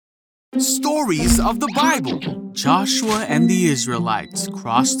Stories of the Bible. Joshua and the Israelites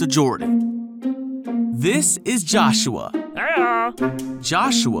crossed the Jordan. This is Joshua. Hello.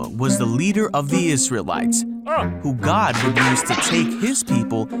 Joshua was the leader of the Israelites, who God would use to take his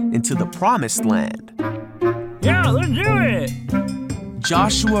people into the promised land. Yeah, let's do it.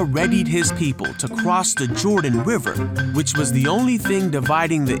 Joshua readied his people to cross the Jordan River, which was the only thing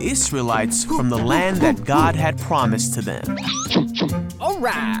dividing the Israelites from the land that God had promised to them. All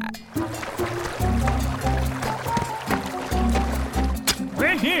right.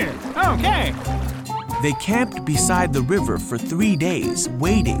 We're here. Okay. They camped beside the river for 3 days,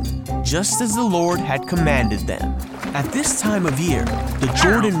 waiting, just as the Lord had commanded them. At this time of year, the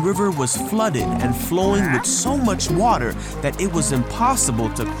Jordan River was flooded and flowing with so much water that it was impossible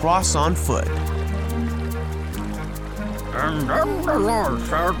to cross on foot. And then the Lord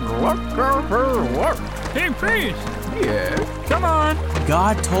said, "Let there be light." Hey, priest. Yeah. Come on.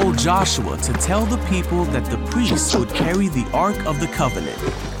 God told Joshua to tell the people that the priests would carry the Ark of the Covenant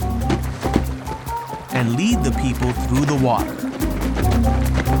and lead the people through the water.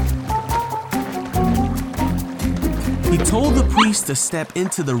 He told the priests to step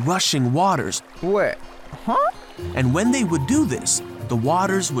into the rushing waters. What? Huh? And when they would do this, the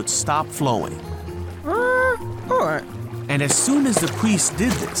waters would stop flowing. What? And as soon as the priests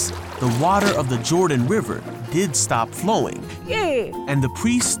did this, the water of the Jordan River did stop flowing. Yeah. And the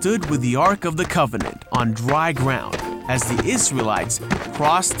priests stood with the Ark of the Covenant on dry ground as the Israelites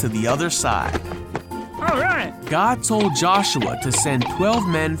crossed to the other side. All right. God told Joshua to send 12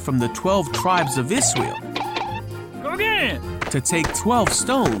 men from the 12 tribes of Israel Go get it. to take 12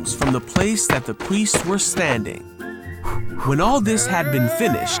 stones from the place that the priests were standing. When all this had been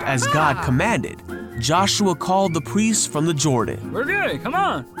finished as God commanded, Joshua called the priests from the Jordan. We're good. Come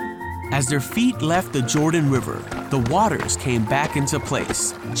on. As their feet left the Jordan River, the waters came back into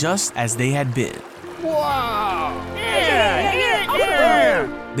place, just as they had been. Wow. Yeah.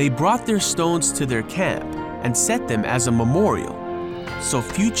 They brought their stones to their camp and set them as a memorial, so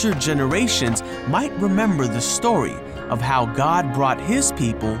future generations might remember the story of how God brought his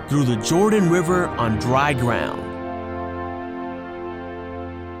people through the Jordan River on dry ground.